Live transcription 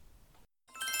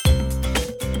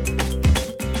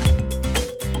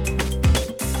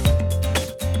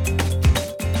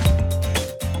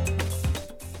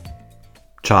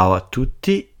Ciao a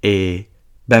tutti e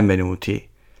benvenuti.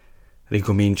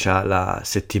 Ricomincia la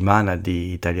settimana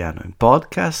di Italiano in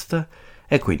podcast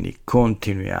e quindi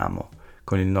continuiamo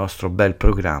con il nostro bel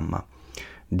programma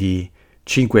di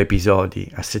 5 episodi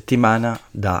a settimana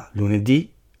da lunedì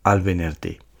al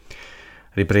venerdì.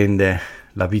 Riprende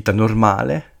la vita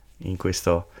normale in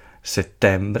questo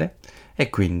settembre e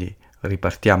quindi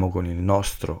ripartiamo con il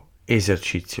nostro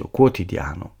esercizio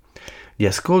quotidiano di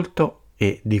ascolto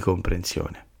e di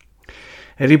comprensione.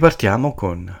 E ripartiamo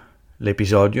con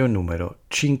l'episodio numero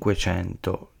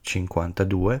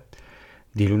 552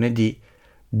 di lunedì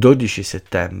 12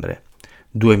 settembre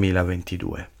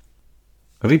 2022.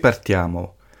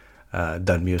 Ripartiamo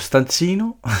dal mio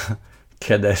stanzino,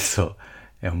 che adesso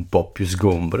è un po' più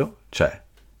sgombro, cioè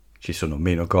ci sono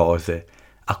meno cose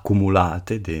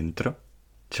accumulate dentro,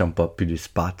 c'è un po' più di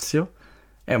spazio,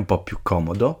 è un po' più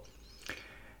comodo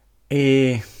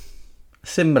e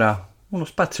sembra uno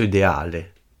spazio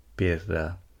ideale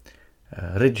per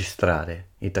registrare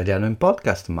Italiano in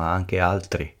podcast, ma anche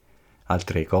altre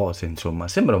cose, insomma.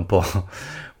 Sembra un po'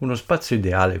 uno spazio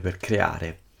ideale per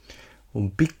creare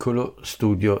un piccolo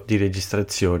studio di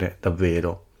registrazione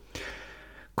davvero.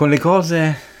 Con le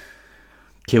cose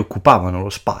che occupavano lo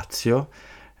spazio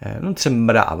non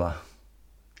sembrava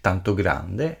tanto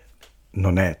grande,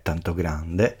 non è tanto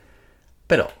grande,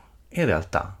 però in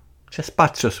realtà c'è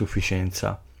spazio a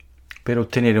sufficienza per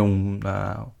ottenere un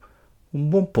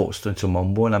buon posto, insomma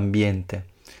un buon ambiente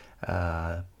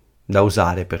da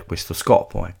usare per questo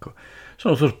scopo. Ecco.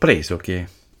 Sono sorpreso che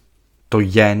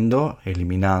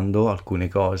eliminando alcune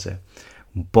cose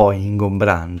un po'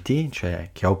 ingombranti,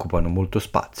 cioè che occupano molto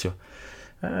spazio,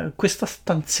 questa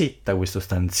stanzetta, questo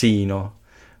stanzino,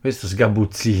 questo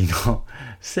sgabuzzino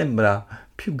sembra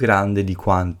più grande di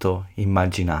quanto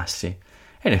immaginassi. E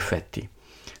in effetti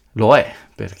lo è,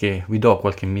 perché vi do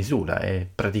qualche misura, è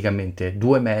praticamente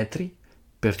 2 metri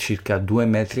per circa 2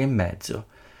 metri e mezzo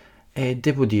e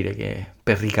devo dire che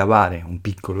per ricavare un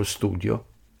piccolo studio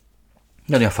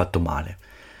non è affatto male.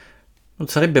 Non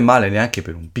sarebbe male neanche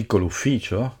per un piccolo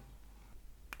ufficio.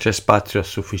 C'è spazio a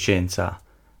sufficienza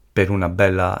per una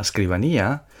bella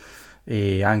scrivania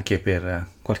e anche per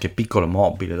qualche piccolo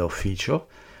mobile da ufficio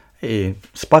e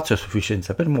spazio a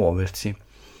sufficienza per muoversi.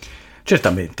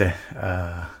 Certamente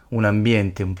un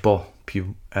ambiente un po'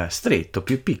 più stretto,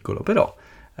 più piccolo, però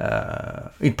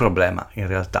il problema in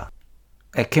realtà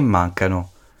è che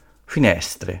mancano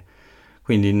finestre,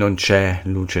 quindi non c'è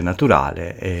luce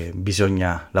naturale e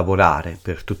bisogna lavorare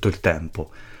per tutto il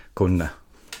tempo con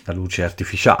la luce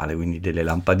artificiale, quindi delle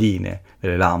lampadine,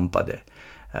 delle lampade.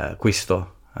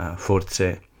 Questo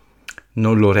forse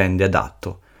non lo rende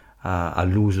adatto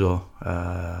all'uso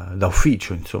da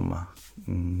ufficio, insomma.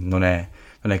 Non è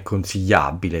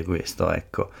consigliabile questo,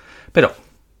 ecco. Però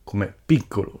come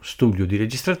piccolo studio di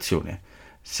registrazione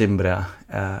sembra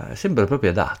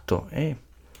proprio adatto e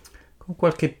con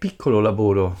qualche piccolo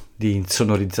lavoro di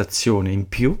insonorizzazione in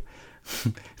più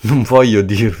non voglio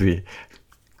dirvi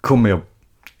come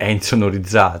è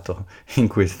insonorizzato in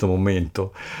questo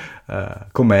momento,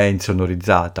 come è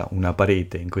insonorizzata una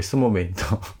parete in questo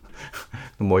momento.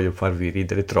 Non voglio farvi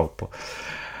ridere troppo,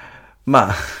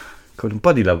 ma con un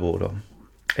po' di lavoro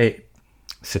e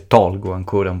se tolgo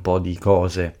ancora un po' di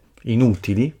cose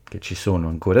inutili che ci sono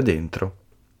ancora dentro,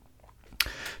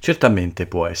 certamente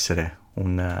può essere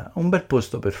un bel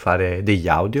posto per fare degli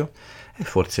audio e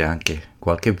forse anche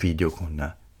qualche video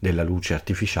con della luce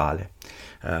artificiale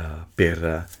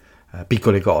per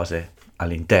piccole cose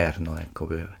all'interno, ecco,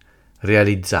 per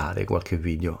realizzare qualche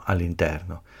video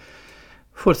all'interno.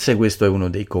 Forse questo è uno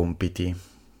dei compiti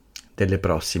delle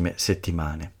prossime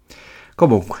settimane.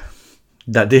 Comunque,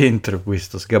 da dentro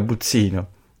questo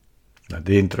sgabuzzino, da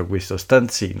dentro questo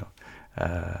stanzino,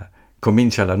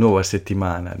 comincia la nuova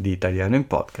settimana di Italiano in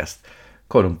podcast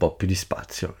con un po' più di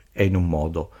spazio e in un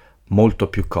modo molto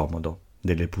più comodo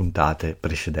delle puntate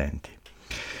precedenti.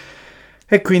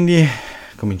 E quindi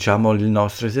cominciamo il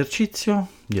nostro esercizio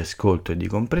di ascolto e di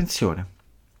comprensione.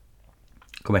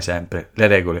 Come sempre, le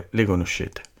regole le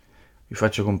conoscete. Vi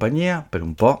faccio compagnia per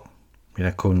un po', vi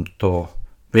racconto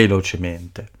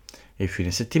velocemente il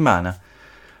fine settimana,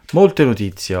 molte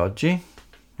notizie oggi,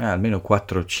 almeno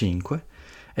 4 o 5,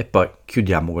 e poi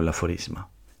chiudiamo con l'aforisma.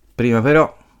 Prima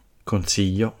però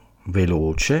consiglio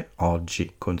veloce,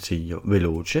 oggi consiglio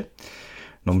veloce,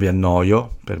 non vi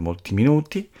annoio per molti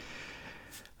minuti,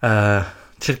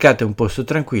 cercate un posto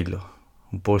tranquillo,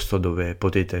 un posto dove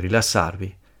potete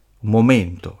rilassarvi, un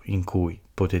momento in cui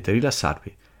potete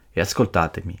rilassarvi e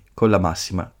ascoltatemi con la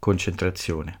massima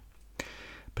concentrazione.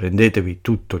 Prendetevi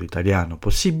tutto l'italiano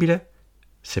possibile,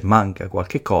 se manca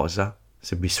qualche cosa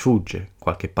se vi sfugge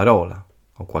qualche parola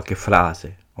o qualche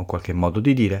frase o qualche modo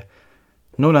di dire,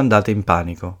 non andate in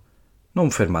panico,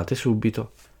 non fermate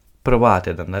subito,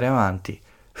 provate ad andare avanti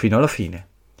fino alla fine.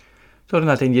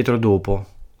 Tornate indietro dopo,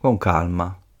 con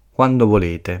calma, quando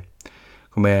volete,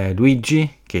 come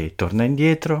Luigi che torna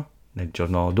indietro nel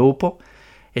giorno dopo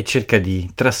e cerca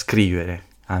di trascrivere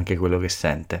anche quello che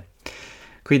sente.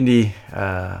 Quindi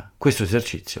questo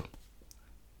esercizio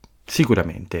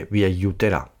sicuramente vi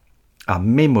aiuterà a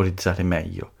memorizzare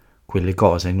meglio quelle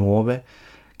cose nuove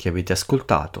che avete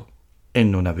ascoltato e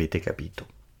non avete capito.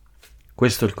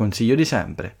 Questo è il consiglio di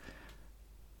sempre,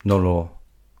 non lo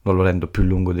rendo più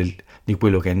lungo di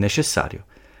quello che è necessario.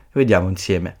 Vediamo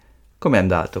insieme com'è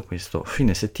andato questo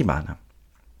fine settimana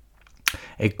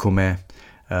e come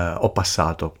ho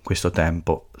passato questo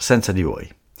tempo senza di voi.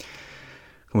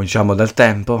 Cominciamo dal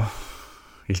tempo,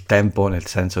 il tempo nel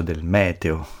senso del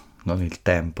meteo, non il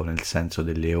tempo nel senso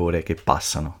delle ore che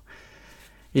passano.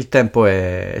 Il tempo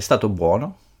è stato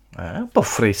buono, è un po'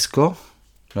 fresco,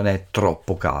 non è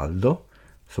troppo caldo,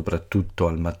 soprattutto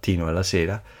al mattino e alla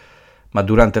sera, ma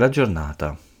durante la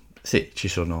giornata, sì, ci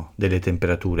sono delle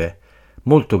temperature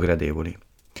molto gradevoli.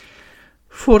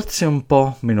 Forse un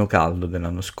po' meno caldo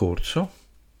dell'anno scorso,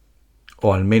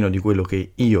 o almeno di quello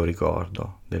che io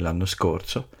ricordo dell'anno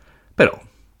scorso, però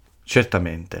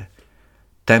certamente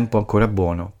tempo ancora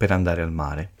buono per andare al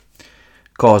mare,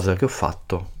 cosa che ho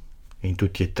fatto in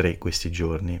tutti e tre questi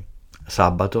giorni,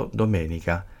 sabato,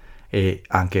 domenica e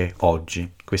anche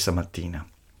oggi, questa mattina.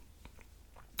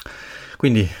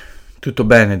 Quindi tutto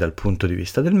bene dal punto di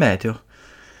vista del meteo.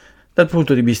 Dal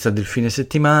punto di vista del fine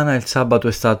settimana, il sabato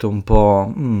è stato un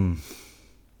po'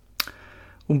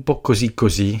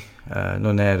 così,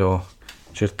 non ero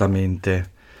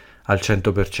certamente al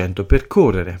 100% per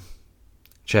correre.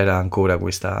 C'era ancora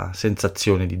questa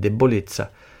sensazione di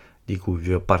debolezza di cui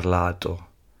vi ho parlato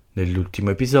nell'ultimo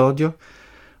episodio.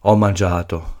 Ho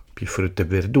mangiato più frutta e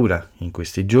verdura in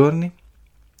questi giorni,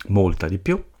 molta di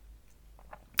più.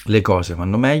 Le cose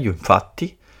vanno meglio,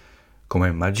 infatti, come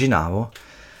immaginavo,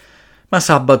 ma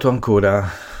sabato ancora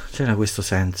c'era questo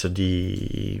senso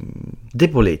di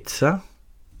debolezza,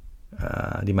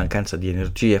 di mancanza di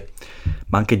energie,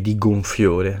 ma anche di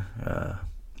gonfiore.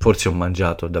 Forse ho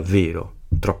mangiato davvero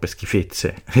troppe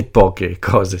schifezze e poche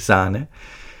cose sane.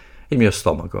 Il mio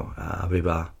stomaco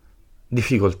aveva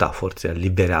difficoltà forse a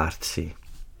liberarsi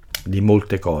di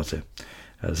molte cose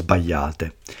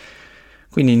sbagliate.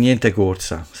 Quindi niente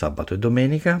corsa sabato e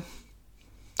domenica.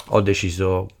 Ho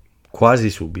deciso quasi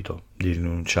subito di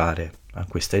rinunciare a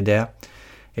questa idea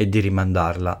e di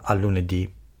rimandarla a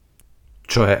lunedì,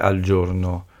 cioè al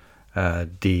giorno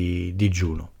di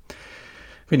digiuno.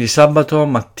 Quindi sabato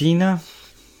mattina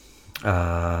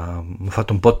ho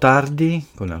fatto un po' tardi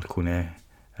con alcune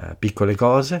piccole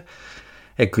cose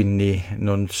e quindi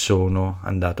non sono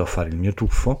andato a fare il mio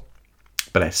tuffo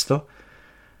presto.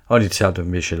 Ho iniziato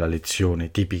invece la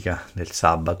lezione tipica del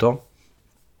sabato,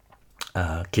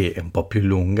 che è un po' più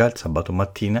lunga, il sabato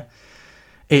mattina,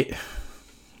 e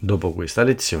dopo questa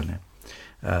lezione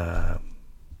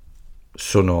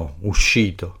sono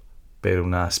uscito per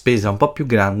una spesa un po' più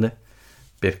grande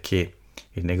perché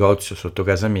il negozio sotto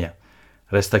casa mia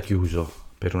resta chiuso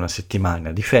per una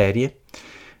settimana di ferie,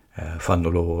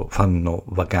 fanno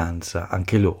vacanza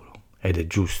anche loro ed è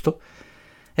giusto.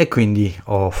 E quindi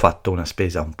ho fatto una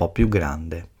spesa un po' più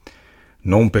grande,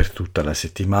 non per tutta la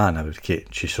settimana perché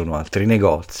ci sono altri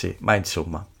negozi, ma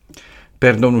insomma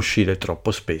per non uscire troppo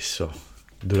spesso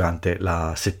durante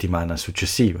la settimana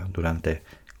successiva, durante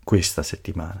questa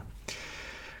settimana.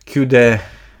 Chiude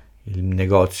il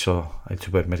negozio, il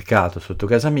supermercato sotto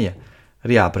casa mia,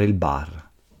 riapre il bar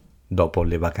dopo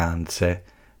le vacanze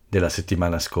della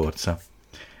settimana scorsa.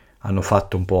 Hanno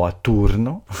fatto un po' a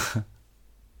turno.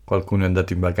 Qualcuno è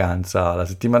andato in vacanza la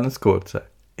settimana scorsa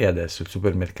e adesso il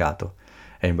supermercato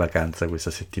è in vacanza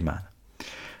questa settimana.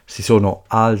 Si sono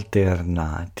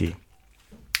alternati.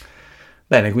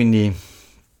 Bene, quindi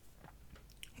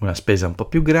una spesa un po'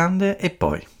 più grande e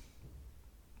poi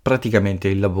praticamente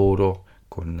il lavoro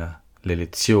con le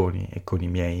lezioni e con i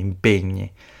miei impegni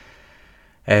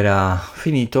era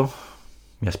finito.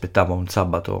 Mi aspettavo un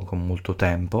sabato con molto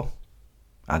tempo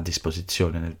a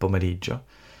disposizione nel pomeriggio.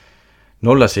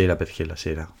 Non la sera, perché la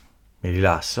sera mi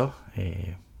rilasso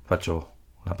e faccio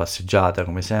una passeggiata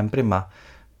come sempre, ma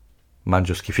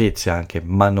mangio schifezze anche,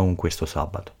 ma non questo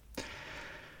sabato.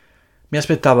 Mi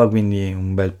aspettava quindi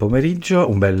un bel pomeriggio,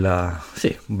 un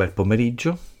bel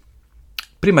pomeriggio.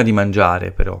 Prima di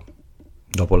mangiare, però,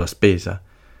 dopo la spesa,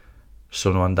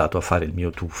 sono andato a fare il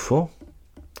mio tuffo.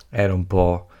 Era un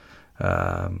po',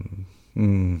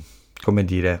 come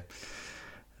dire,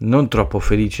 non troppo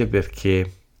felice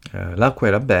perché l'acqua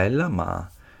era bella, ma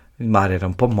il mare era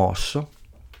un po' mosso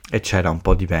e c'era un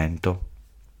po' di vento.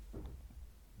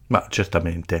 Ma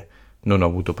certamente non ho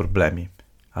avuto problemi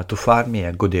a tuffarmi e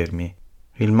a godermi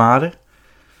il mare,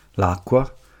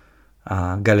 l'acqua,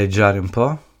 a galleggiare un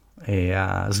po' e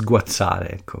a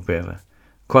sguazzare, ecco, per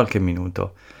qualche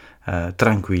minuto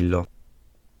tranquillo.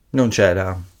 Non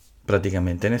c'era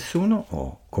praticamente nessuno,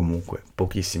 o comunque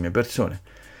pochissime persone,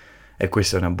 e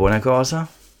questa è una buona cosa.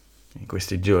 In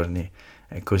questi giorni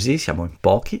è così, siamo in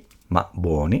pochi, ma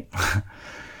buoni,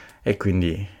 e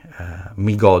quindi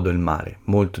mi godo il mare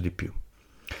molto di più.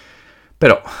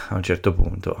 Però a un certo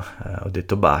punto ho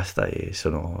detto basta e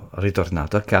sono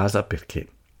ritornato a casa perché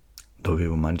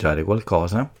dovevo mangiare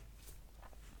qualcosa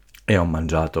e ho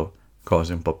mangiato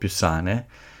cose un po' più sane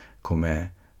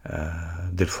come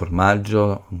del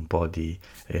formaggio, un po' di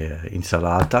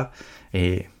insalata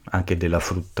e anche della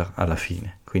frutta alla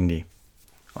fine. Quindi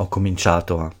ho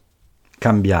cominciato a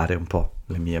cambiare un po'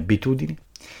 le mie abitudini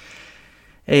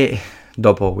e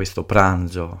dopo questo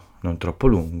pranzo non troppo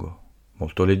lungo,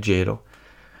 molto leggero,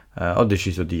 ho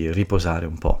deciso di riposare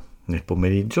un po' nel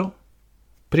pomeriggio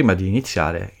prima di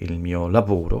iniziare il mio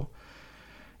lavoro,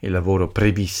 il lavoro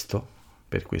previsto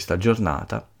per questa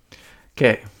giornata,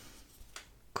 che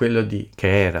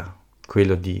era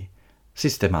quello di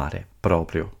sistemare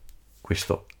proprio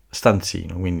questo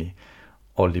stanzino. Quindi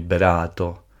ho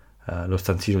liberato lo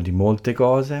stanzino di molte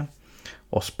cose,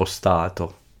 ho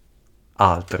spostato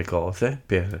altre cose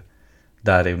per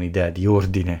dare un'idea di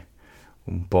ordine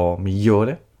un po'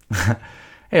 migliore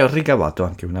e ho ricavato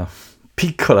anche una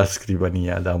piccola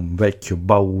scrivania da un vecchio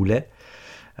baule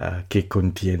che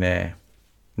contiene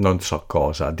non so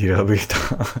cosa, a dire la verità.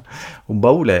 Un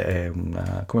baule è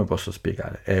come posso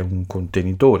spiegare? È un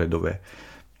contenitore dove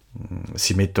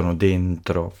si mettono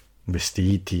dentro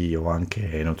vestiti o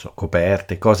anche, non so,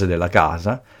 coperte, cose della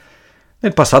casa.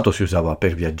 Nel passato si usava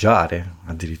per viaggiare,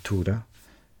 addirittura.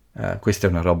 Questa è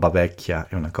una roba vecchia,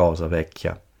 è una cosa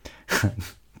vecchia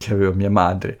che aveva mia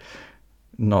madre.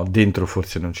 No, dentro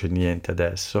forse non c'è niente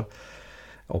adesso,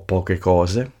 ho poche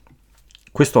cose.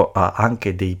 Questo ha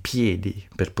anche dei piedi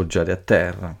per poggiare a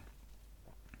terra.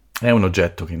 È un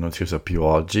oggetto che non si usa più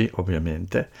oggi,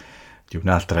 ovviamente, di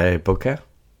un'altra epoca,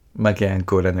 ma che è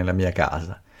ancora nella mia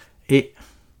casa. E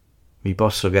vi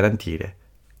posso garantire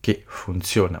che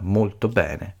funziona molto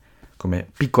bene come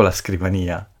piccola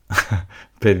scrivania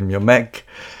per il mio Mac.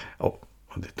 Ho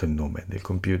detto il nome del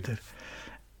computer.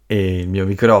 E il mio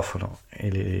microfono e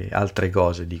le altre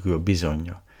cose di cui ho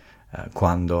bisogno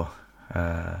quando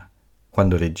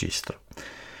registro.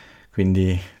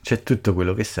 Quindi c'è tutto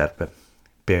quello che serve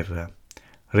per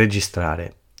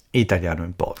registrare Italiano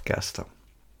in podcast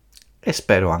e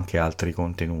spero anche altri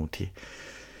contenuti.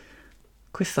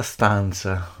 Questa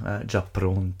stanza già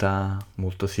pronta,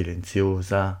 molto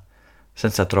silenziosa,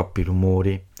 senza troppi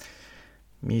rumori,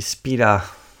 mi ispira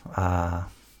a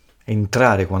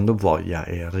entrare quando voglia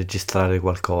e a registrare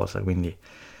qualcosa, quindi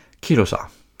chi lo sa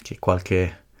che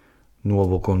qualche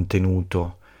nuovo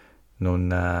contenuto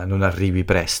non arrivi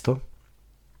presto.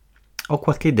 Ho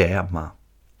qualche idea, ma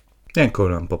è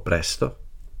ancora un po' presto,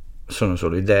 sono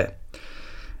solo idee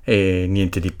e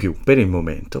niente di più per il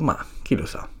momento, ma chi lo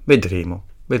sa,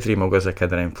 vedremo cosa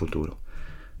accadrà in futuro.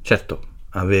 Certo,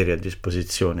 avere a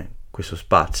disposizione questo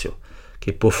spazio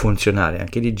che può funzionare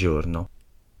anche di giorno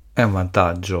è un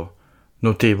vantaggio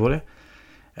notevole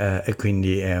e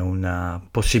quindi è una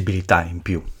possibilità in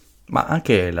più. Ma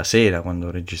anche la sera,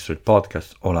 quando registro il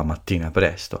podcast, o la mattina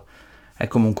presto, è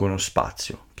comunque uno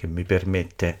spazio che mi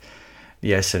permette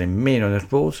di essere meno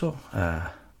nervoso,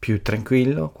 più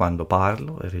tranquillo quando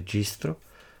parlo e registro,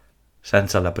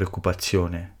 senza la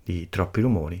preoccupazione di troppi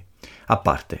rumori, a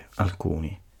parte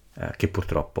alcuni che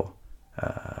purtroppo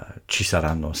ci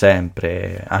saranno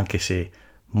sempre, anche se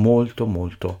molto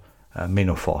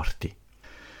meno forti.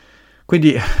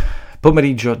 Quindi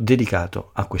pomeriggio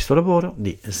dedicato a questo lavoro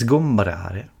di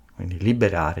sgombrare, quindi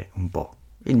liberare un po'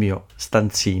 il mio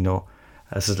stanzino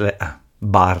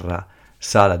barra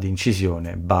sala di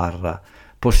incisione barra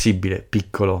possibile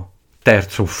piccolo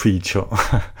terzo ufficio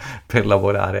per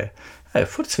lavorare.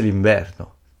 Forse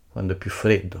l'inverno, quando è più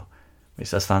freddo,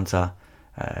 questa stanza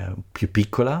più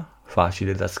piccola,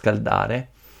 facile da scaldare,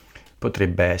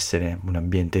 potrebbe essere un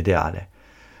ambiente ideale,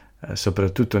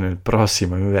 soprattutto nel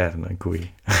prossimo inverno in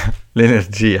cui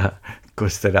l'energia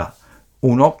costerà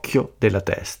un occhio della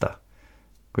testa.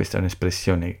 Questa è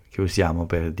un'espressione che usiamo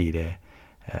per dire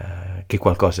che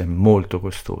qualcosa è molto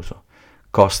costoso,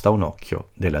 costa un occhio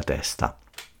della testa.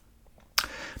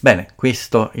 Bene,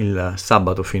 questo il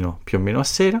sabato fino più o meno a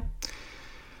sera.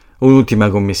 Un'ultima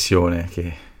commissione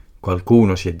che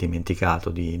qualcuno si è dimenticato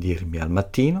di dirmi al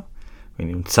mattino,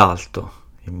 quindi un salto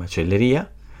in macelleria.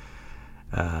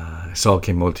 So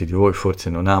che molti di voi forse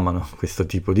non amano questo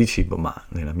tipo di cibo, ma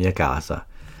nella mia casa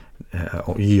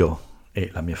io e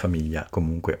la mia famiglia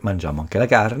comunque mangiamo anche la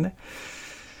carne.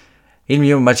 Il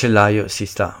mio macellaio si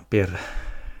sta per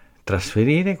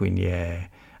trasferire, quindi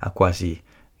ha quasi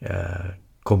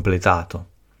completato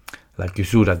la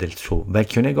chiusura del suo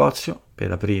vecchio negozio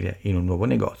per aprire in un nuovo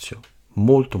negozio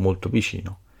molto molto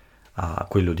vicino a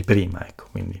quello di prima, ecco,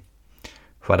 quindi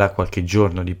farà qualche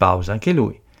giorno di pausa anche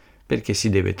lui, perché si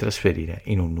deve trasferire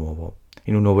in un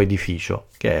nuovo edificio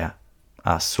che è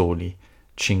a soli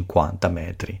 50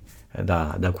 metri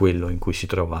da quello in cui si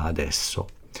trova adesso.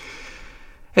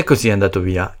 E così è andato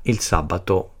via il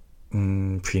sabato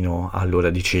fino all'ora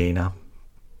di cena,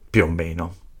 più o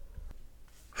meno.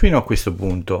 Fino a questo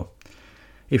punto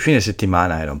il fine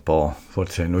settimana era un po'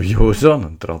 forse noioso,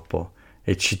 non troppo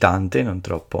eccitante, non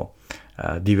troppo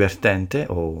divertente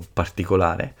o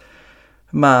particolare,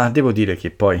 ma devo dire che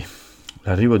poi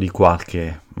l'arrivo di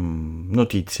qualche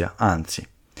notizia, anzi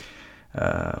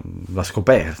la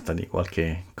scoperta di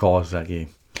qualche cosa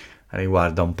che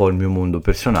riguarda un po' il mio mondo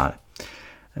personale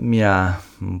mi ha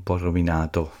un po'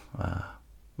 rovinato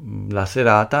la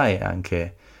serata e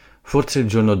anche forse il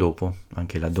giorno dopo,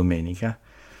 anche la domenica,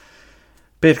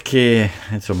 perché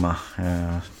insomma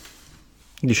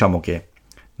diciamo che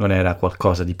non era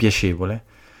qualcosa di piacevole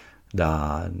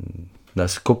da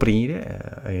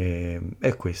scoprire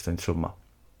e questo insomma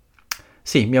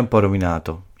sì, mi ha un po'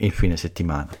 rovinato il fine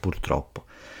settimana, purtroppo.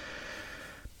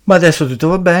 Ma adesso tutto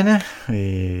va bene,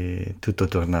 e tutto è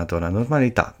tornato alla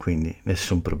normalità, quindi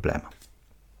nessun problema.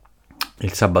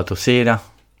 Il sabato sera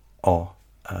ho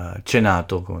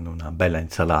cenato con una bella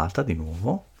insalata di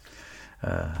nuovo,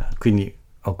 quindi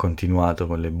ho continuato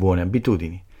con le buone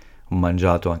abitudini, ho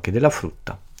mangiato anche della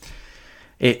frutta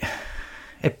e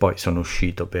poi sono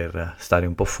uscito per stare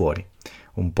un po' fuori,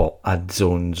 un po' a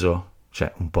zonzo,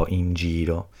 cioè un po' in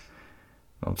giro.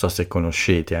 Non so se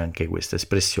conoscete anche questa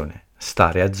espressione,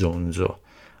 stare a zonzo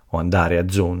o andare a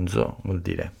zonzo vuol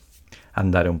dire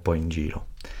andare un po' in giro.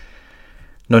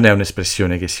 Non è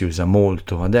un'espressione che si usa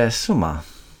molto adesso, ma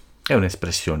è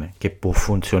un'espressione che può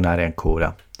funzionare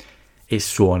ancora e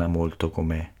suona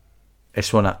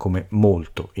come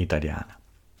molto italiana.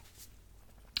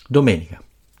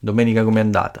 Domenica com'è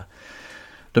andata?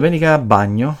 Domenica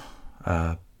bagno,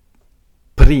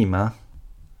 prima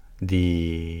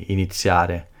di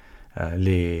iniziare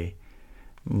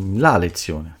la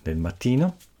lezione del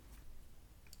mattino,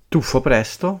 tuffo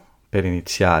presto per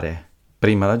iniziare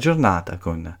prima la giornata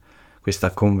con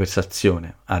questa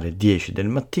conversazione alle 10 del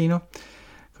mattino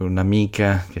con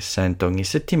un'amica che sento ogni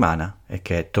settimana e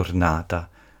che è tornata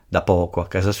da poco a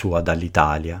casa sua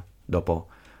dall'Italia dopo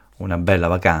una bella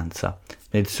vacanza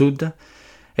nel sud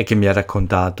e che mi ha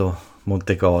raccontato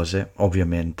molte cose,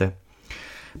 ovviamente.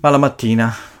 Ma la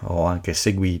mattina ho anche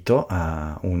seguito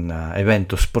un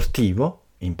evento sportivo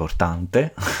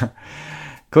importante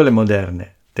con le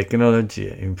moderne tecnologie.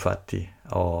 Infatti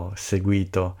ho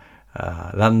seguito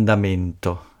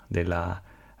l'andamento di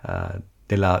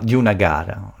una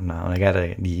gara, una gara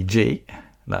di Jay,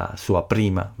 la sua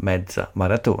prima mezza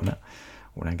maratona,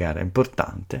 una gara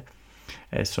importante,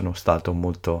 e sono stato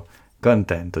molto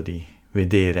contento di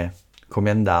vedere come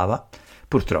andava,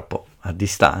 purtroppo a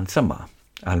distanza, ma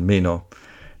almeno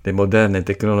le moderne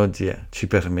tecnologie ci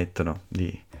permettono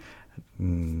di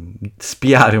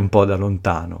spiare un po' da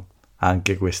lontano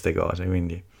anche queste cose,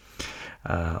 quindi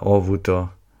ho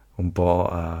avuto un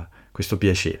po' questo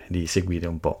piacere di seguire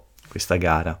un po' questa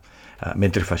gara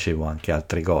mentre facevo anche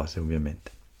altre cose,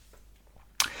 ovviamente.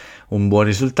 Un buon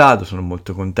risultato, sono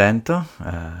molto contento,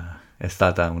 è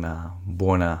stata una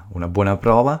buona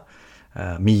prova,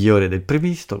 migliore del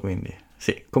previsto, quindi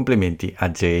sì, complimenti a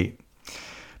Jay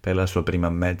per la sua prima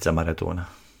mezza maratona.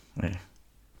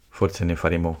 Forse ne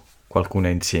faremo qualcuna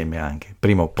insieme anche,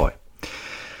 prima o poi.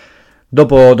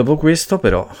 Dopo questo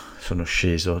però sono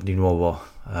sceso di nuovo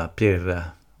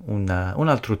per un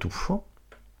altro tuffo,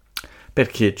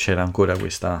 perché c'era ancora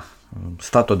questo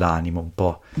stato d'animo un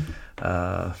po'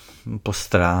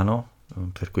 strano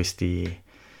per queste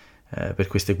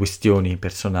questioni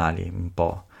personali un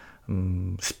po'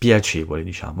 spiacevoli,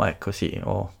 diciamo. Ecco, sì,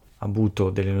 ho avuto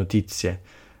delle notizie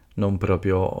non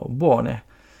proprio buone,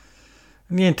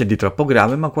 niente di troppo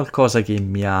grave, ma qualcosa che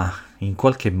mi ha in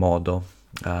qualche modo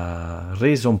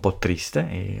reso un po' triste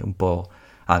e un po',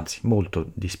 anzi, molto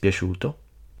dispiaciuto.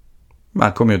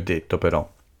 Ma come ho detto, però,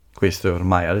 questo è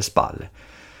ormai alle spalle,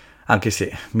 anche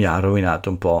se mi ha rovinato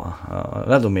un po'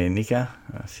 la domenica.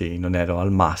 Sì, non ero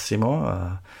al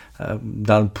massimo,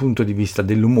 dal punto di vista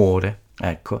dell'umore,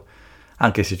 ecco,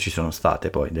 anche se ci sono state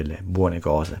poi delle buone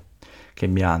cose che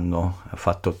mi hanno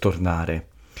fatto tornare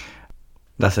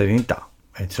la serenità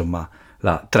e insomma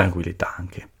la tranquillità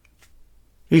anche.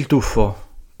 Il tuffo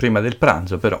prima del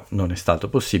pranzo però non è stato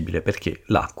possibile perché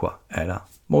l'acqua era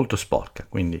molto sporca,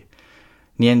 quindi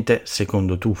niente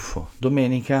secondo tuffo.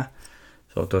 Domenica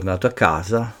sono tornato a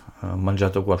casa, ho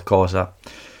mangiato qualcosa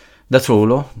da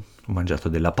solo, ho mangiato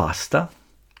della pasta,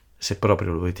 se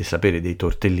proprio lo volete sapere dei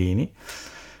tortellini,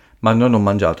 ma non ho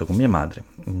mangiato con mia madre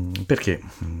perché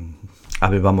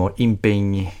avevamo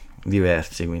impegni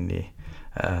diversi, quindi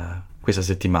questa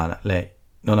settimana lei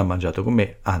non ha mangiato con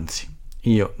me, anzi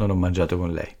io non ho mangiato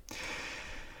con lei.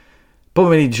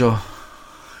 Pomeriggio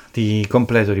di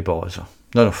completo riposo,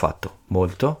 non ho fatto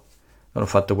molto, non ho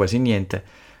fatto quasi niente,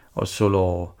 ho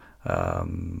solo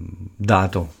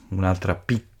dato un'altra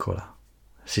piccola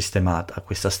sistemata a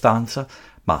questa stanza,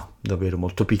 ma davvero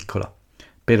molto piccola,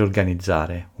 per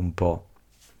organizzare un po'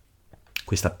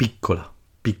 questa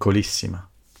piccolissima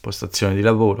postazione di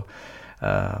lavoro.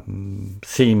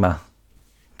 Sì, ma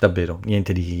davvero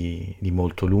niente di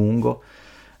molto lungo,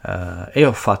 e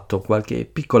ho fatto qualche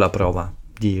piccola prova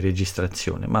di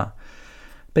registrazione, ma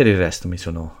per il resto mi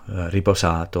sono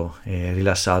riposato e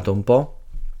rilassato un po'.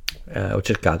 Ho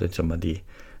cercato insomma di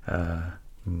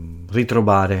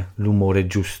ritrovare l'umore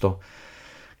giusto,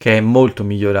 che è molto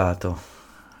migliorato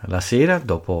la sera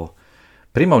dopo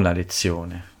prima una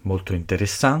lezione molto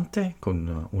interessante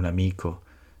con un amico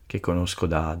che conosco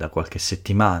da qualche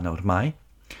settimana ormai,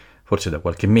 forse da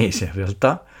qualche mese in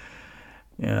realtà.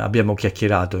 Abbiamo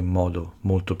chiacchierato in modo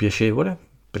molto piacevole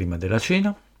prima della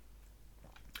cena,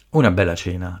 una bella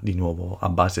cena di nuovo a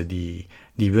base di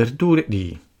verdure,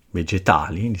 di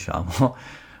vegetali, diciamo,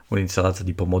 un'insalata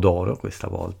di pomodoro questa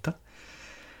volta,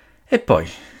 e poi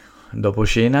dopo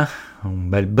cena un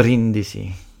bel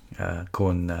brindisi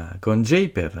con Jay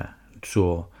per il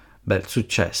suo bel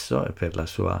successo e per la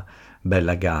sua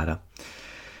bella gara.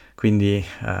 Quindi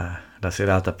la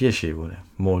serata piacevole,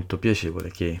 molto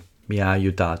piacevole, che mi ha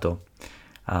aiutato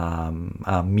a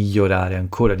migliorare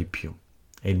ancora di più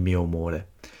il mio umore.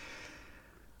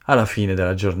 Alla fine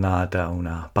della giornata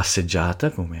una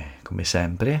passeggiata, come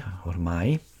sempre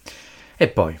ormai, e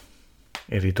poi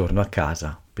il ritorno a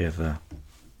casa per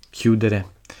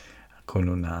chiudere con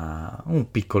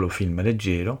un piccolo film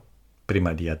leggero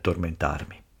prima di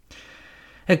addormentarmi.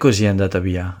 E così è andata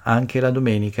via anche la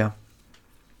domenica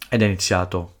ed è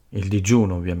iniziato il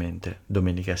digiuno, ovviamente,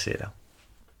 domenica sera.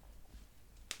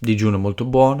 Digiuno molto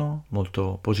buono,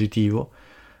 molto positivo,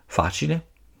 facile,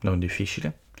 non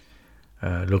difficile.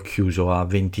 L'ho chiuso a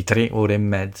 23 ore e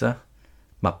mezza,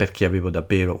 ma perché avevo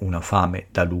davvero una fame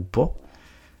da lupo.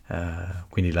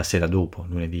 Quindi la sera dopo,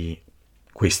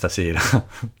 questa sera,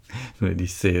 lunedì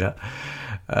sera,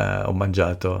 ho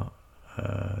mangiato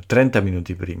 30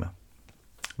 minuti prima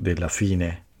della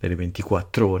fine delle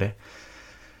 24 ore,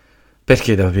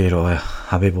 perché davvero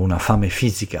avevo una fame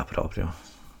fisica proprio.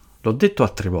 L'ho detto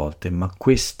altre volte, ma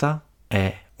questa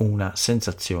è una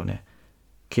sensazione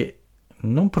che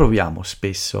non proviamo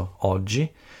spesso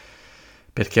oggi,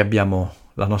 perché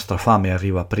la nostra fame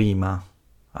arriva prima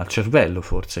al cervello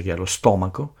forse che allo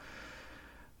stomaco,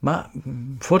 ma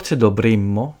forse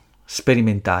dovremmo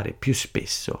sperimentare più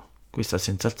spesso questa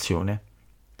sensazione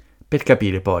per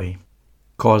capire poi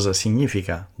cosa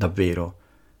significa davvero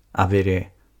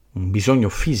avere un bisogno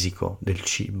fisico del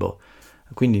cibo.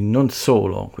 Quindi non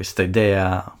solo questa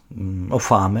idea ho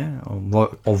fame,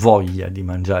 ho voglia di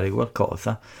mangiare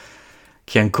qualcosa,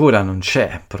 che ancora non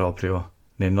c'è proprio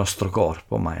nel nostro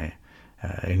corpo, ma è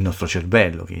il nostro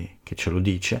cervello che ce lo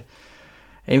dice,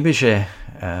 e invece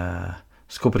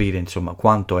scoprire insomma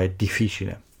quanto è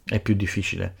difficile, è più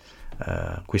difficile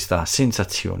questa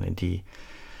sensazione di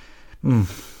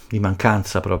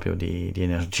mancanza proprio di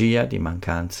energia, di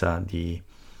mancanza di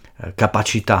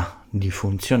capacità di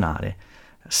funzionare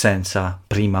senza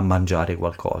prima mangiare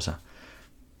qualcosa.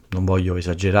 Non voglio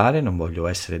esagerare, non voglio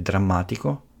essere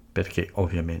drammatico, perché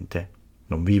ovviamente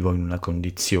non vivo in una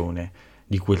condizione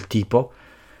di quel tipo,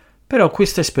 però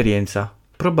questa esperienza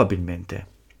probabilmente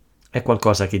è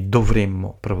qualcosa che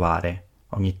dovremmo provare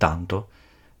ogni tanto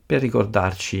per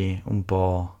ricordarci un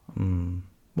po'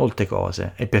 molte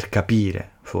cose e per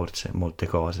capire forse molte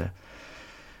cose.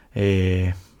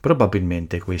 E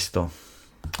probabilmente questo,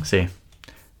 sì,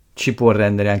 ci può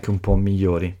rendere anche un po'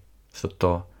 migliori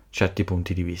sotto certi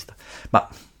punti di vista. Ma,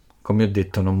 come ho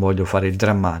detto, non voglio fare il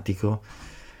drammatico,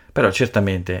 però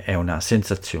certamente è una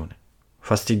sensazione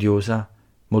fastidiosa,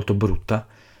 molto brutta,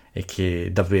 e che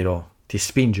davvero ti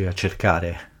spinge a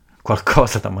cercare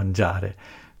qualcosa da mangiare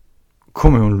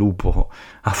come un lupo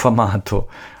affamato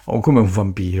o come un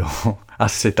vampiro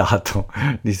assetato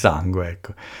di sangue,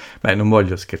 ecco. Beh, non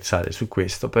voglio scherzare su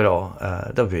questo, però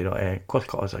davvero è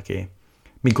qualcosa che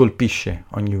mi colpisce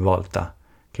ogni volta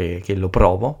che lo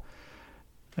provo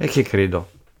e che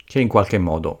credo che in qualche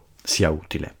modo sia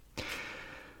utile.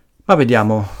 Ma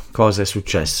vediamo cosa è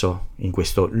successo in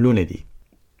questo lunedì.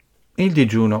 Il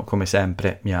digiuno, come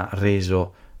sempre, mi ha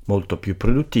reso molto più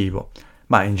produttivo,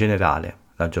 ma in generale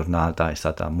la giornata è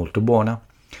stata molto buona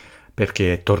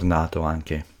perché è tornato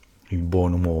anche il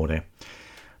buon umore.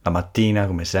 La mattina,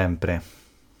 come sempre,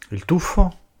 il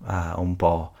tuffo, un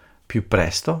po' più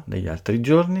presto degli altri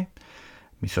giorni.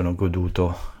 Mi sono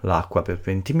goduto l'acqua per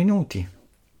 20 minuti,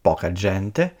 poca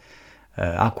gente,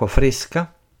 acqua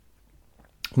fresca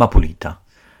ma pulita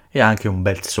e anche un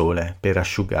bel sole per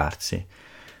asciugarsi.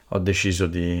 Ho deciso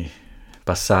di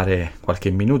passare qualche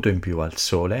minuto in più al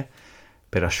sole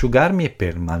per asciugarmi e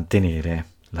per mantenere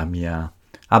la mia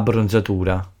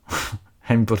abbronzatura.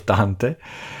 È importante,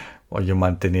 voglio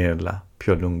mantenerla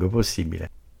più a lungo possibile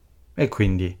e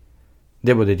quindi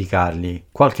devo dedicargli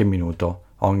qualche minuto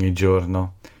ogni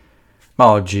giorno. Ma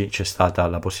oggi c'è stata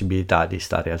la possibilità di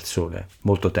stare al sole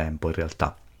molto tempo in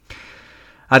realtà.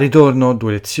 A ritorno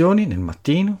 2 lezioni nel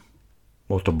mattino,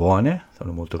 molto buone,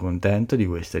 sono molto contento di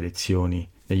queste lezioni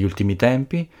negli ultimi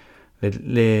tempi,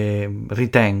 le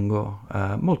ritengo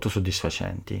molto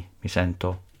soddisfacenti, mi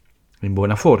sento in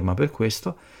buona forma per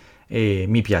questo e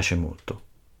mi piace molto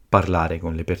parlare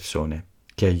con le persone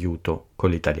che aiuto con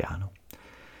l'italiano.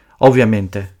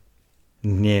 Ovviamente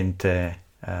niente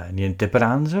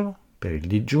pranzo per il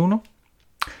digiuno,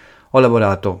 ho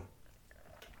lavorato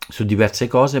su diverse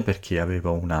cose perché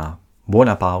avevo una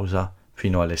buona pausa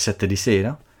fino alle 7 di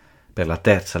sera per la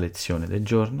terza lezione del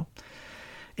giorno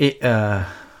e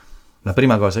la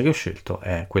prima cosa che ho scelto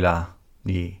è quella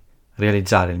di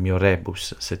realizzare il mio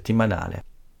rebus settimanale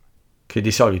che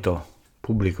di solito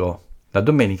pubblico la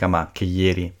domenica ma che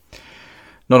ieri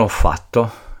non ho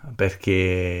fatto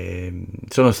perché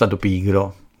sono stato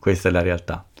pigro, questa è la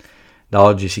realtà. Da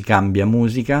oggi si cambia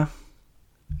musica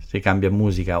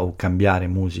o cambiare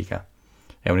musica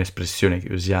è un'espressione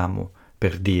che usiamo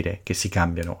per dire che si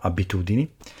cambiano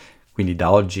abitudini, quindi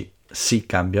da oggi si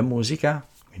cambia musica,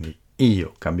 quindi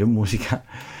io cambio musica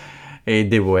e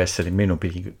devo essere meno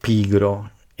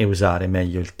pigro e usare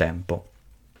meglio il tempo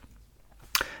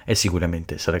e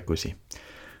sicuramente sarà così.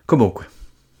 Comunque,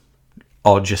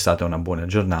 oggi è stata una buona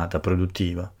giornata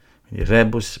produttiva, quindi il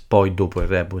rebus, poi dopo il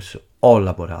rebus ho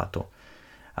lavorato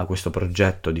a questo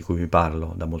progetto di cui vi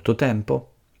parlo da molto tempo,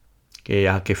 che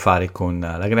ha a che fare con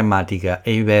la grammatica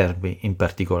e i verbi in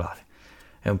particolare.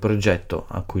 È un progetto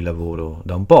a cui lavoro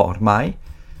da un po' ormai,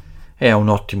 è a un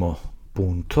ottimo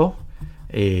punto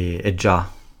e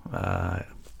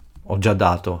ho già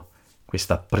dato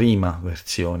questa prima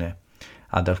versione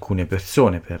ad alcune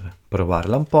persone per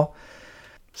provarla un po'.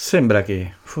 Sembra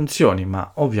che funzioni,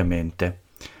 ma ovviamente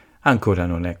ancora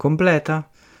non è completa,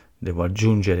 devo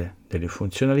aggiungere delle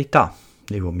funzionalità,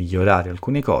 devo migliorare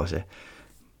alcune cose,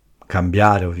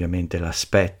 cambiare ovviamente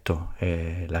l'aspetto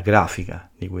e la grafica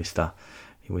di questa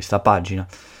pagina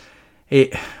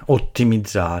e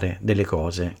ottimizzare delle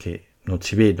cose che non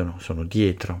si vedono, sono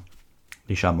dietro,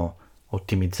 diciamo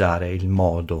ottimizzare il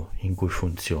modo in cui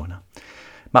funziona.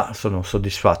 Ma sono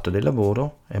soddisfatto del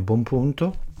lavoro, è un buon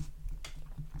punto,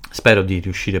 spero di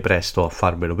riuscire presto a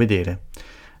farvelo vedere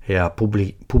e a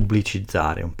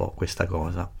pubblicizzare un po' questa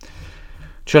cosa.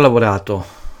 Ci ho lavorato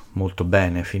molto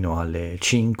bene fino alle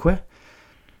 5,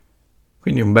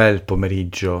 quindi un bel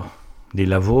pomeriggio di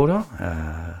lavoro,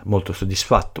 molto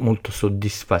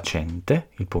soddisfacente,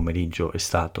 il pomeriggio è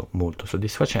stato molto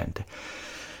soddisfacente,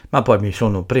 ma poi mi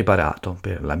sono preparato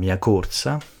per la mia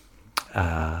corsa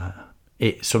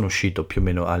e sono uscito più o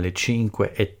meno alle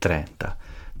 5:30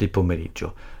 del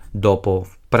pomeriggio, dopo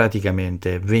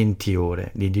praticamente 20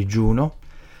 ore di digiuno.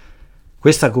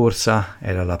 Questa corsa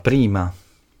era la prima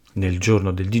nel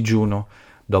giorno del digiuno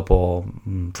dopo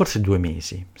forse 2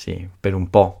 mesi, sì, per un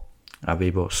po'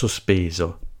 avevo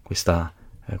sospeso questa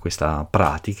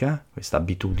pratica, questa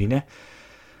abitudine.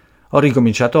 Ho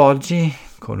ricominciato oggi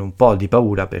con un po' di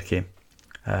paura perché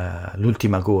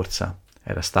l'ultima corsa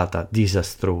era stata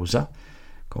disastrosa,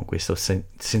 con questa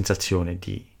sensazione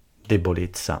di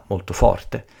debolezza molto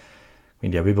forte,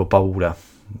 quindi avevo paura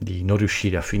di non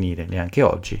riuscire a finire neanche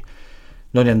oggi.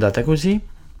 Non è andata così,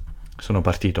 sono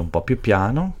partito un po' più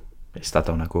piano, è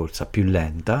stata una corsa più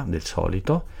lenta del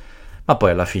solito, ma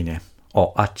poi alla fine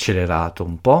ho accelerato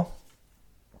un po'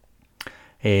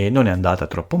 e non è andata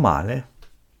troppo male,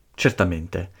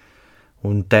 certamente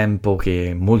un tempo che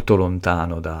è molto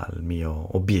lontano dal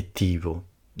mio obiettivo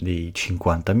di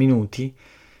 50 minuti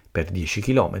per 10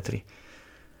 km,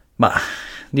 ma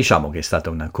diciamo che è stata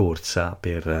una corsa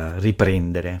per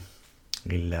riprendere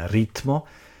il ritmo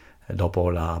dopo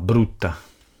la brutta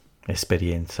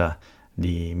esperienza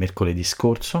di mercoledì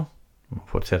scorso,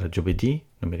 forse era giovedì,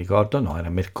 non mi ricordo, no, era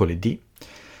mercoledì,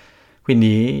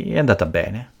 quindi è andata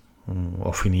bene.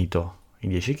 Ho finito i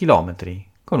 10 km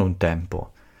con un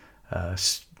tempo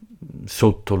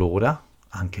sotto l'ora,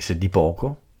 anche se di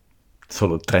poco,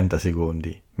 solo 30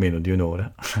 secondi meno di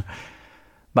un'ora,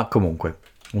 ma comunque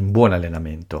un buon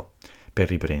allenamento per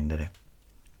riprendere.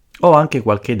 Ho anche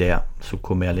qualche idea su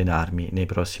come allenarmi nei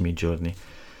prossimi giorni.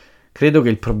 Credo che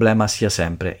il problema sia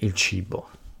sempre il cibo.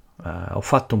 Ho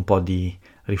fatto un po' di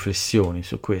riflessioni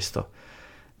su questo.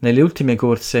 Nelle ultime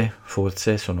corse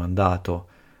forse sono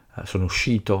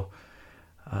uscito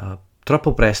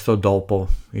troppo presto dopo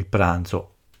il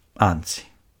pranzo, anzi,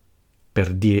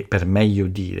 per meglio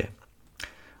dire,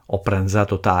 ho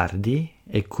pranzato tardi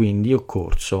e quindi ho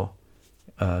corso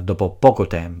dopo poco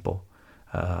tempo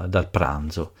dal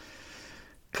pranzo.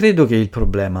 Credo che il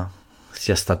problema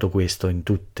sia stato questo in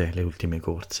tutte le ultime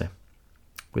corse.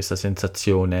 Questa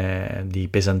sensazione di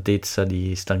pesantezza,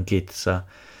 di stanchezza,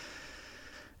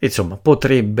 insomma,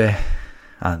 potrebbe,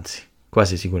 anzi,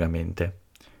 quasi sicuramente,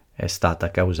 è stata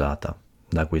causata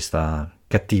da questa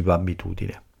cattiva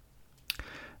abitudine.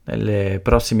 Nelle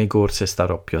prossime corse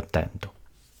starò più attento.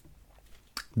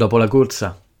 Dopo la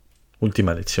corsa,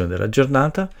 ultima lezione della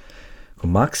giornata,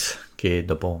 con Max, che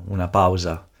dopo una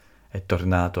pausa è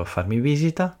tornato a farmi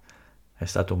visita. È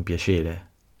stato un piacere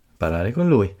parlare con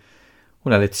lui.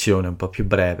 Una lezione un po' più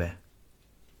breve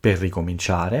per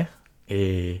ricominciare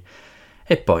e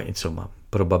poi, insomma,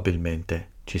 probabilmente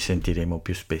ci sentiremo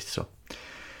più spesso.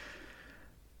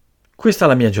 Questa è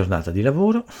la mia giornata di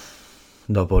lavoro.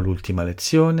 Dopo l'ultima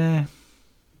lezione,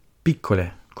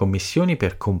 piccole commissioni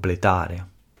per completare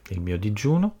il mio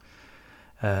digiuno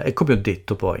e come ho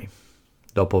detto poi,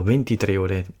 dopo 23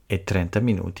 ore e 30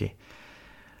 minuti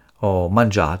ho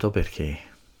mangiato perché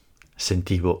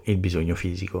sentivo il bisogno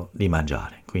fisico di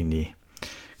mangiare, quindi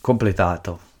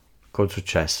completato con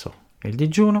successo il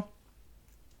digiuno.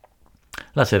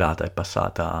 La serata è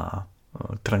passata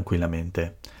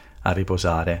tranquillamente a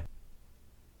riposare.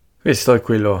 Questo è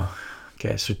quello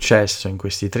che è successo in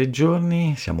questi 3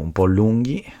 giorni. Siamo un po'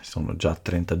 lunghi, sono già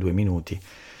 32 minuti.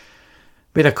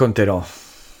 Vi racconterò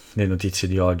le notizie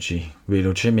di oggi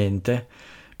velocemente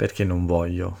perché non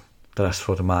voglio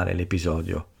trasformare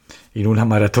l'episodio in una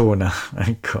maratona,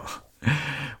 ecco,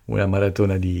 una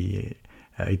maratona di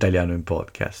Italiano in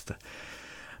podcast.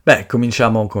 Beh,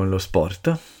 cominciamo con lo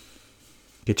sport,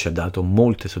 che ci ha dato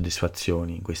molte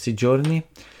soddisfazioni in questi giorni.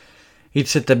 Il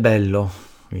Settembre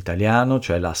italiano,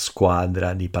 cioè la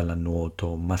squadra di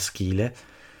pallanuoto maschile,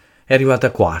 è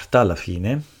arrivata quarta alla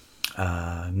fine.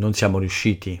 Non siamo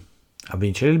riusciti a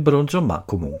vincere il bronzo, ma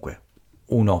comunque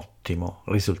un ottimo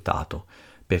risultato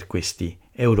per questi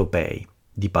europei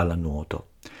di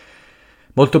pallanuoto.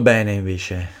 Molto bene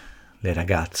invece le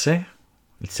ragazze,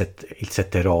 il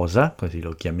sette rosa, così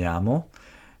lo chiamiamo,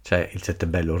 cioè il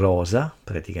Settembello rosa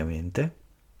praticamente,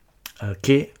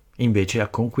 che invece ha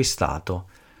conquistato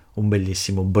un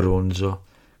bellissimo bronzo,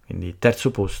 quindi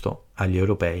terzo posto agli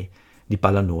europei di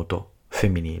pallanuoto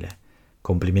femminile.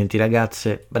 Complimenti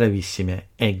ragazze, bravissime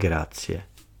e grazie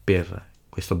per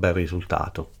questo bel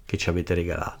risultato che ci avete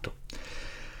regalato.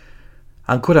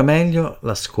 Ancora meglio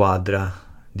la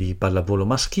squadra di pallavolo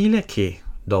maschile che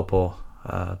dopo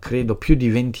credo più di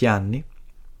 20 anni,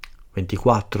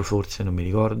 24 forse, non mi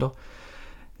ricordo,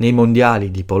 nei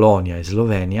mondiali di Polonia e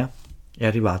Slovenia è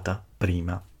arrivata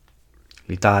prima.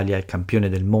 L'Italia è campione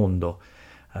del mondo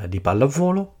di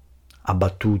pallavolo, ha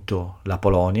battuto la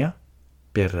Polonia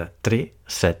per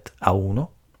 3-1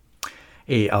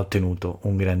 e ha ottenuto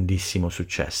un grandissimo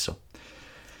successo.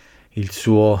 Il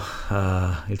suo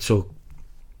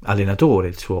allenatore,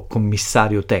 il suo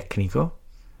commissario tecnico,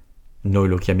 noi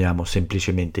lo chiamiamo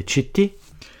semplicemente CT,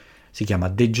 si chiama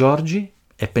De Giorgi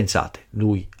e pensate,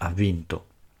 lui ha vinto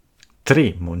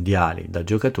 3 mondiali da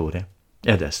giocatore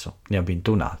e adesso ne ha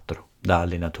vinto un altro da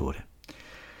allenatore.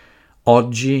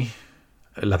 Oggi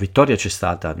la vittoria c'è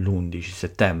stata l'11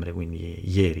 settembre, quindi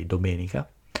ieri, domenica.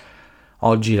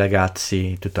 Oggi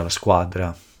ragazzi, tutta la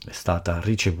squadra è stata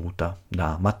ricevuta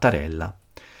da Mattarella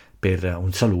per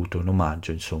un saluto, un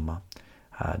omaggio, insomma,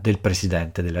 del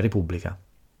Presidente della Repubblica,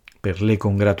 per le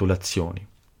congratulazioni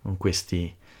con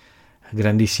questi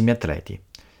grandissimi atleti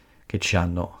che ci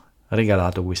hanno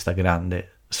regalato questa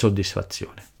grande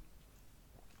soddisfazione.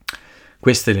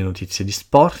 Queste le notizie di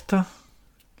sport.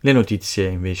 Le notizie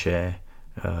invece,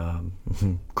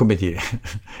 come dire,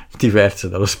 diverse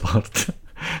dallo sport.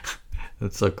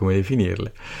 non so come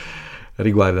definirle,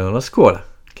 riguardano la scuola,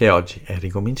 che oggi è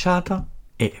ricominciata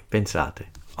e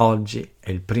pensate, oggi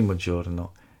è il primo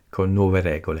giorno con nuove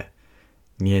regole.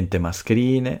 Niente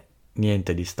mascherine,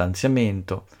 niente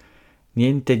distanziamento,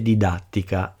 niente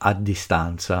didattica a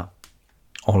distanza,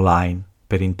 online,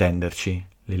 per intenderci,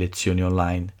 le lezioni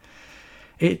online.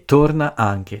 E torna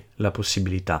anche la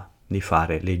possibilità di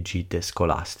fare le gite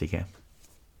scolastiche,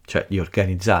 cioè di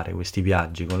organizzare questi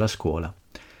viaggi con la scuola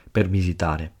per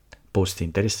visitare posti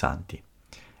interessanti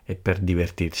e per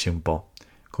divertirsi un po'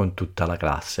 con tutta la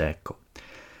classe, ecco.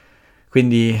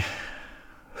 Quindi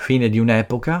fine di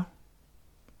un'epoca,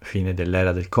 fine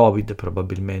dell'era del Covid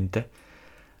probabilmente,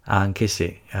 anche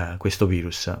se questo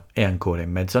virus è ancora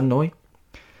in mezzo a noi,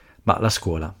 ma la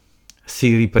scuola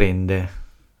si riprende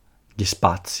gli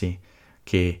spazi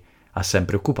che ha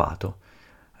sempre occupato,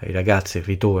 i ragazzi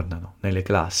ritornano nelle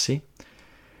classi,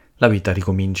 la vita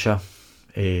ricomincia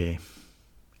ed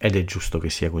è giusto che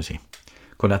sia così.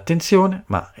 Con attenzione,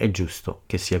 ma è giusto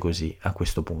che sia così a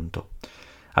questo punto.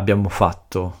 Abbiamo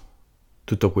fatto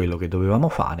tutto quello che dovevamo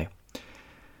fare,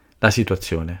 la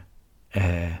situazione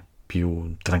è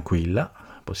più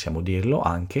tranquilla, possiamo dirlo,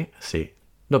 anche se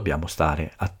dobbiamo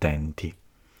stare attenti.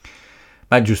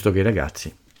 Ma è giusto che i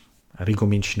ragazzi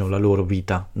ricomincino la loro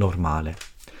vita normale.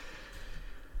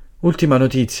 Ultima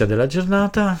notizia della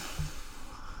giornata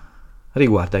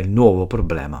riguarda il nuovo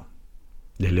problema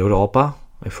dell'Europa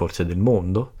e forse del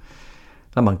mondo,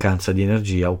 la mancanza di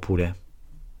energia, oppure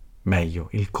meglio,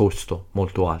 il costo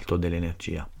molto alto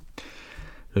dell'energia.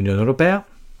 L'Unione Europea,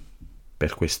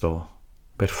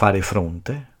 per fare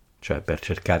fronte, cioè per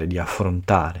cercare di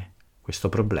affrontare questo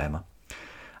problema,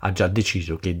 ha già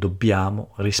deciso che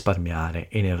dobbiamo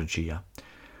risparmiare energia.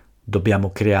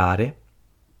 Dobbiamo creare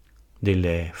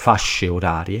delle fasce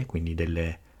orarie, quindi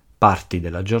delle parti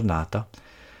della giornata,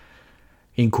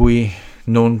 in cui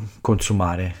non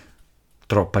consumare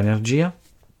troppa energia,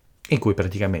 in cui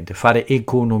praticamente fare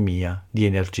economia di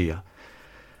energia,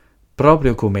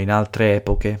 proprio come in altre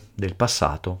epoche del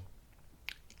passato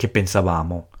che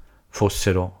pensavamo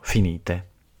fossero finite.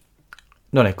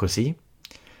 Non è così.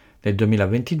 Nel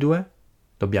 2022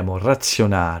 dobbiamo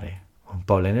razionare un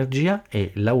po' l'energia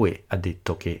e la UE ha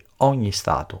detto che ogni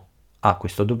Stato ha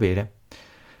questo dovere,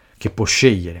 che può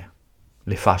scegliere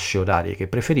le fasce orarie che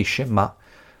preferisce, ma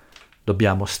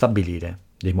dobbiamo stabilire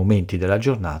dei momenti della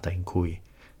giornata in cui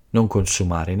non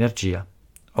consumare energia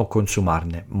o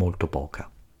consumarne molto poca.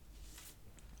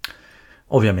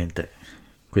 Ovviamente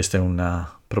questo è un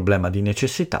problema di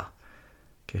necessità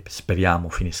che speriamo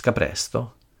finisca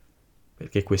presto,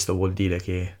 perché questo vuol dire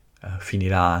che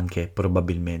finirà anche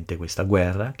probabilmente questa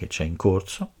guerra che c'è in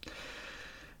corso.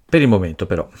 Per il momento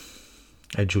però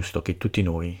è giusto che tutti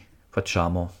noi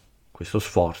facciamo questo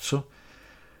sforzo,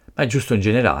 ma è giusto in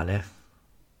generale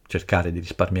cercare di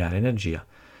risparmiare energia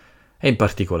e in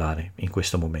particolare in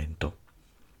questo momento.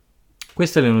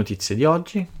 Queste le notizie di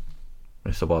oggi.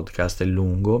 Questo podcast è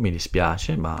lungo, mi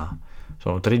dispiace, ma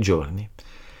sono 3 giorni.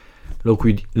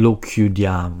 Lo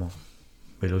chiudiamo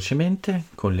velocemente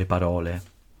con le parole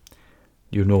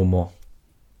di un uomo.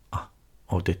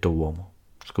 Ho detto uomo,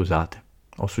 scusate,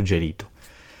 ho suggerito.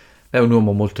 È un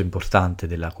uomo molto importante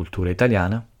della cultura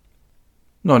italiana.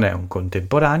 Non è un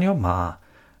contemporaneo, ma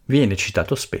viene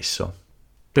citato spesso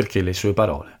perché le sue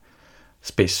parole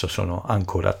spesso sono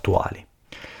ancora attuali.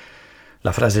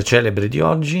 La frase celebre di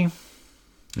oggi,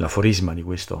 l'aforisma di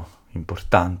questo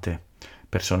importante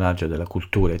personaggio della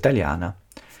cultura italiana,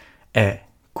 è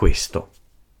questo: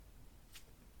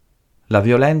 la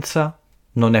violenza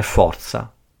non è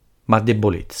forza, ma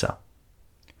debolezza,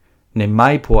 né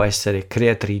mai può essere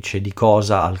creatrice di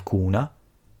cosa alcuna,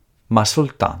 ma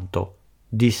soltanto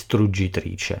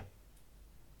distruggitrice.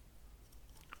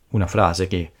 Una frase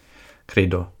che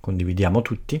credo condividiamo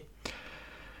tutti.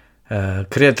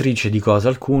 Creatrice di cosa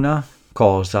alcuna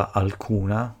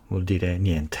vuol dire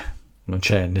niente, non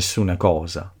c'è nessuna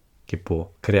cosa che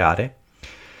può creare.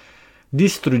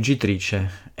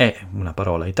 Distruggitrice è una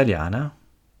parola italiana,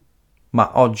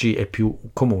 ma oggi è più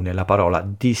comune la parola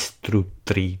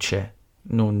distruttrice,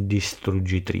 non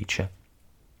distruggitrice.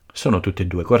 Sono tutte e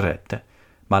due corrette,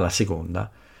 ma la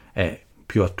seconda è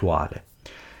più attuale,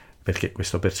 perché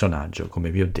questo personaggio,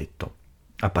 come vi ho detto,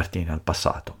 appartiene al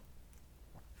passato.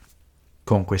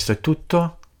 Con questo è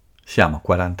tutto, siamo a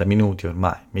 40 minuti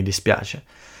ormai, mi dispiace,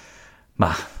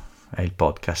 ma è il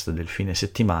podcast del fine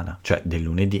settimana, cioè del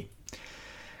lunedì,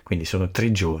 quindi sono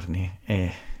 3 giorni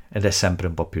ed è sempre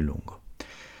un po' più lungo.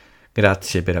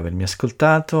 Grazie per avermi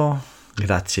ascoltato,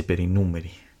 grazie per i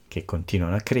numeri che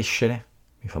continuano a crescere,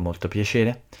 mi fa molto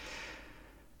piacere.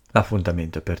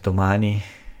 L'appuntamento è per domani,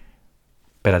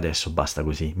 Per adesso basta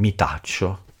così, mi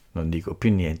taccio, non dico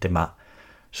più niente, ma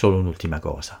solo un'ultima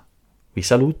cosa. Vi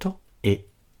saluto e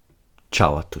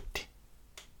ciao a tutti.